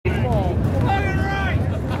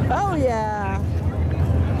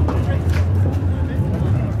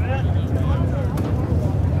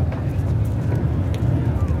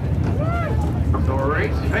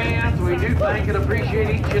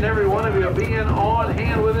been on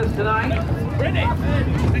hand with us tonight.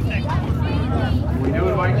 We do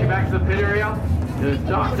invite you back to the pit area to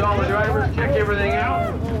talk to all the drivers, check everything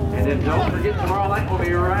out. And then don't forget, tomorrow night we'll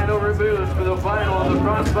be right over at Booth's for the final of the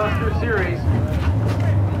Crossbuster Series.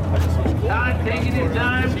 Todd taking his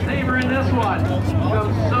time, savoring this one.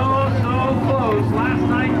 Comes so close. Last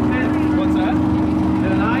night, what's that?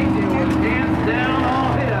 Tonight it was hands down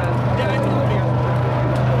all his.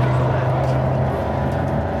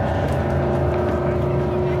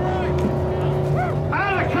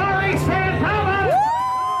 Out of the car race, fans, how about it?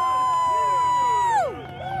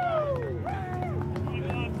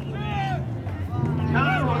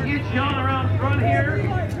 Todd will get you on around front here.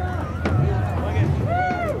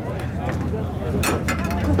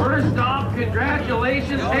 First off,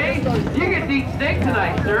 congratulations. Hey, you get to eat steak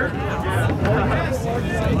tonight, sir.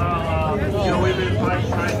 We've been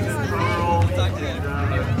fighting this rural.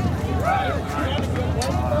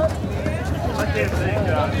 I can't thank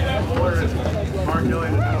Mark Gilly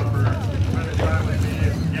to do it for spending time with me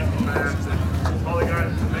and getting the match. And all the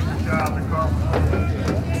guys who make the job, the car.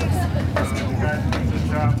 The guys who do the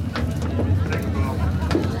job. Think about it.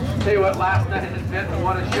 Tell you what, last night at the event, we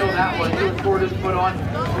want to show that one. Luke Ford has put on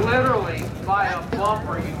literally by a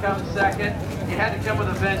bumper. You come second. You had to come with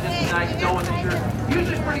a vengeance tonight, knowing that you're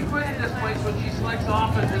usually pretty quick in this place when she slicks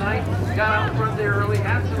off, and tonight got out front there early,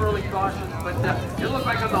 had some early cautions, but it looked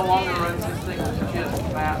like on the longer runs, this thing was just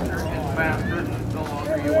faster and faster the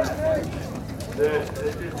longer you went. It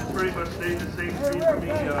pretty much stayed the same speed for me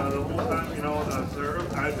the whole time,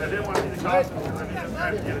 I didn't want to see the cost because I didn't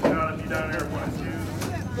have to get a shot at me down there if I wanted to.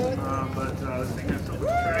 But this thing has so much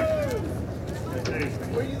traction.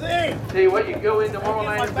 What do you think? Tell you what, you go in tomorrow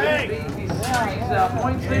night and these series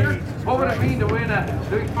points there. What would it mean to win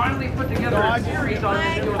to finally put together a series on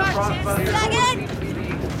this doing the Crossbuster? What would it mean to be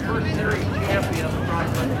the first series champion of the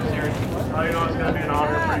Crossbuster Series? It's going to be an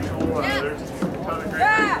honor, pretty cool. There's a ton of great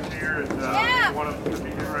races here, and one of them could be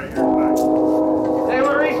here right here tonight. Tell you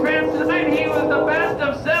what, race fans, tonight he was the best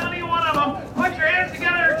of 71 of them. Put your hands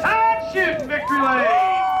together, Todd Shute, victory lane.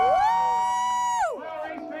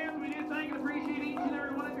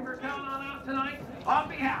 On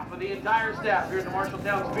behalf of the entire staff here at the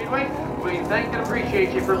Marshalltown Speedway, we thank and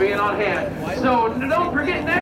appreciate you for being on hand. So don't forget next